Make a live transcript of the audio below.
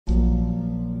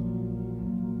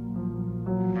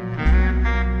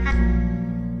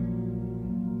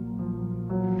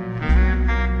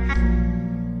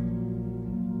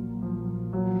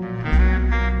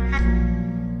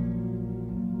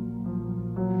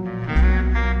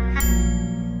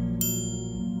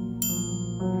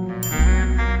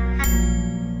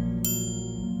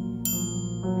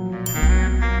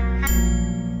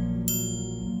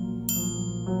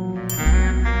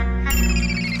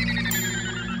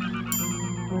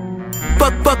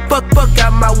Fuck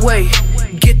out my way.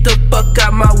 Get the fuck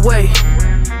out my way.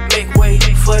 Make way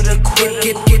for the queen.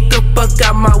 Get the fuck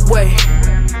out my way.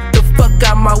 The fuck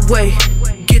out my way.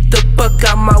 Get the fuck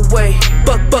out my way.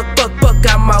 Fuck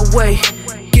out my way.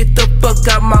 Get the fuck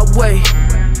out my way.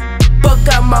 Fuck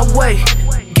out my way.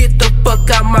 Get the fuck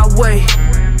out my way.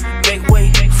 Make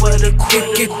way for the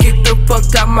queen. Get the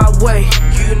fuck out my way.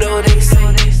 You know they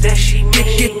say that she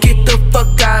get the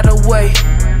fuck out of way.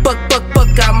 Fuck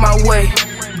out my way.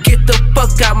 Get the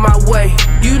fuck out my way.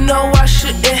 You know I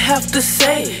shouldn't have to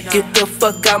say, get the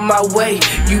fuck out my way.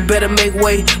 You better make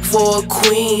way for a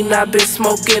queen. I've been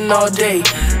smoking all day.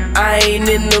 I ain't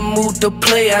in the mood to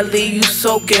play. I leave you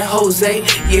soaking, Jose.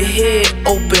 Your head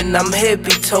open, I'm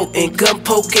heavy toting, gun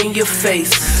poking your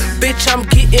face. Bitch, I'm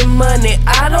getting money,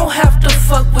 I don't have to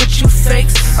fuck with you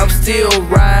fakes. I'm still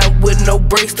riding with no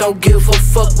brakes, don't give a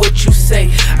fuck what you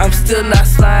say. I'm still not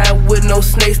sliding with no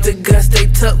snakes, the guns stay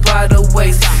tucked by the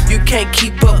waist. You can't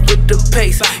keep up with the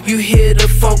pace, you hear the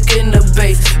funk in the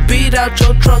bass. Beat out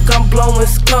your trunk, I'm blowing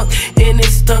skunk, and it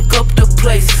stunk up the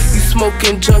place. You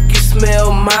smoking junk, you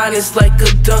smell mine, it's like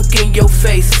a dunk in your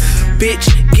face. Bitch,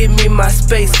 give me my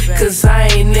space, cause I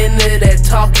ain't into that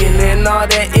talking and all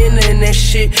that internet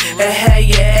shit. And had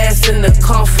your ass in the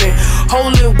coffin,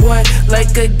 holding one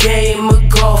like a game of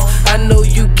golf. I know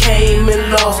you came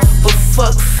and lost, but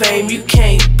fuck fame, you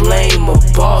can't blame a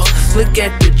boss. Look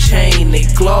at the chain, they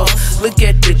gloss. Look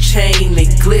at the chain, they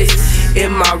glitz.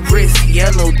 In my wrist,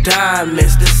 yellow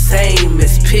diamonds, the same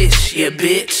as piss, yeah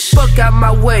bitch. Fuck out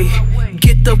my way,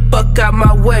 get the fuck out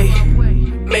my way.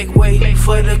 Make way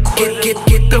for the queen.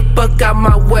 Get the fuck out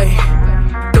my way.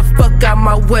 The fuck out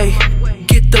my way.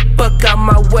 Get the fuck out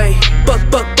my way.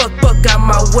 Fuck out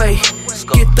my way.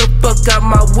 Get the fuck out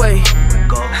my way.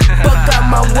 Fuck out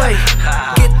my way.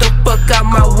 Get the fuck out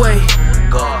my way.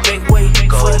 Make way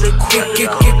for the queen.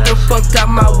 Get the fuck out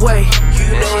my way.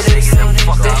 You know they say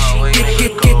that she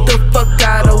get the fuck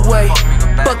out of way.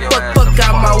 Fuck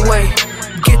out my way.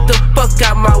 Get the fuck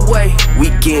out my way. We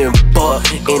getting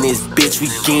bucked in this bitch, we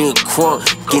getting crunk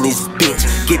in this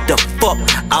bitch. Get the fuck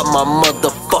out my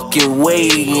motherfucking way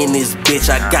in this bitch.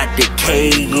 I got the K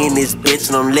in this bitch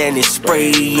and I'm letting it spray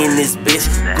in this bitch.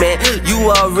 Man, you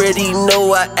already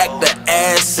know I act the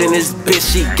ass in this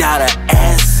bitch. She got an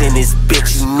ass in this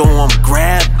bitch, you know I'm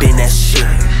grabbing that shit.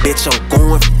 Bitch, I'm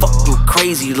going fucking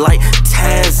crazy like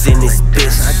Taz in this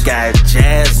bitch. I got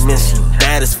Jasmine, she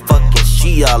bad as fucking.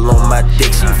 She all on my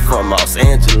dick. She from Los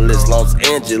Angeles,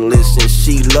 and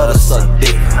she love to suck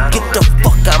dick. Get the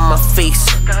fuck out my face,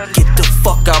 get the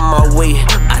fuck out my way.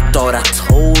 I thought I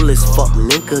told this fuck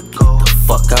nigga, get the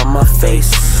fuck out my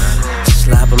face.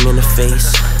 Slap him in the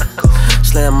face,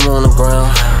 slam him on the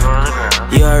ground.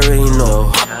 You already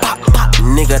know, pop, pop,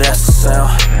 nigga, that's the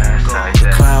sound. The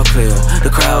crowd clear,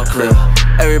 the crowd clear.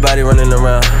 Everybody running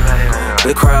around.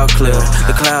 The crowd clear,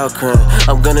 the cloud clear.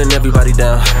 I'm gunning everybody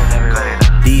down.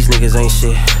 These niggas ain't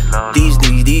shit. These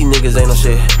niggas ain't no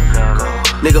shit.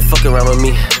 Nigga fucking around with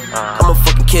me, I'ma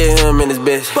fucking kill him in this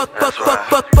bitch. Fuck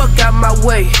out my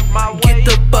way. Get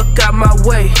the fuck out my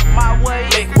way.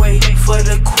 Make way for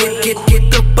the queen. Get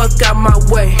the fuck out my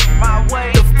way.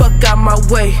 The fuck out my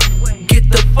way. Get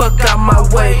the fuck out my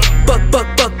way.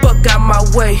 Fuck out my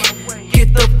way.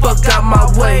 Get the fuck out my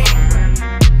way.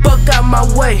 Fuck out my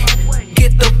way.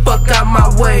 Get the fuck out my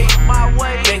way.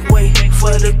 Make way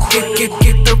for the queen.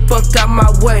 Get the fuck out my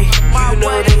way. You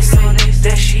know they say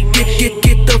that she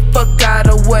get the fuck out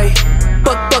of way.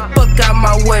 Fuck out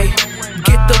my way.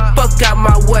 Get the fuck out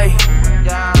my way.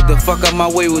 Get the fuck out my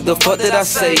way, what the fuck did I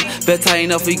say? Bet I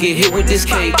ain't enough we get hit with this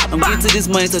K. I'm getting to this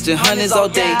money, touching hundreds all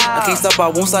day. I can't stop, I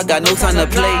won't stop, got no time to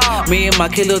play. Me and my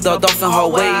killer dog off in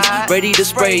hallways, ready to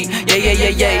spray,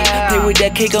 yeah. Play with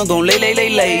that cake, I'm gon'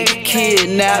 lay.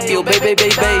 Kidnap your baby.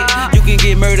 You can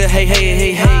get murdered,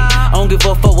 hey. I don't give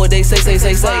a fuck what they say.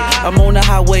 I'm on the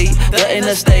highway, the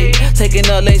interstate, taking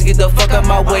the lanes, get the fuck out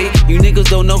my way. You niggas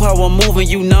don't know how I'm moving,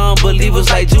 you non-believers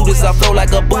like Judas. I flow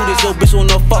like a Buddhist, your bitch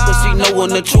wanna fuck her, she know I'm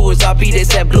the truest. I be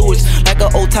that bluish, like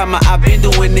an old timer, I been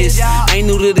doing this. I ain't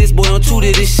new to this, boy, I'm true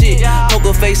to this shit.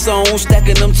 Poker face on,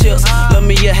 stacking them chips. Love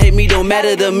me or hate me, don't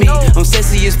matter to me. I'm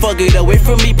sexy as fuck, get away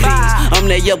from me, please. I'm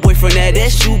that your boyfriend, that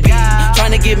you be.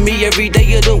 Trying to get me every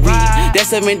day of the week. That's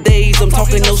 7 days, I'm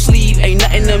talking no sleep, ain't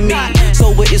nothing to me.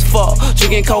 Sober as fuck,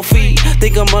 drinking coffee.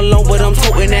 Think I'm alone, but I'm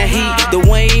toting that heat. The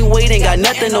Wayne Wade ain't got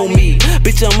nothing on me.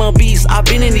 Bitch, I'm a beast, I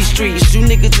been in these streets. You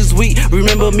niggas is weak,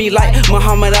 remember me like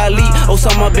Muhammad Ali,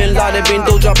 Osama bin Laden, been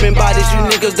dough dropping bodies. You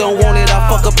niggas don't want it, I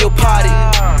fuck up your party,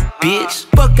 bitch.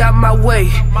 Fuck out my way,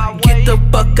 get the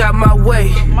fuck out my way.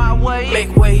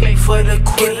 Make way for the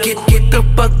queen. Get the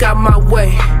fuck out my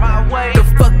way. The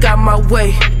fuck out my way.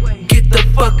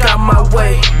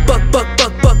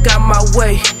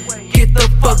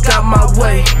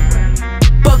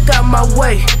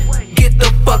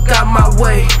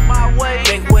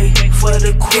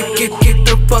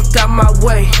 fuck out my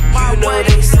way. You know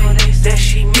they say that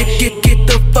she get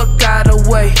the fuck out of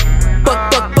way.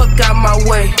 Fuck out my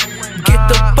way. Get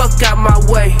the fuck out my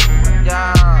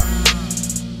way.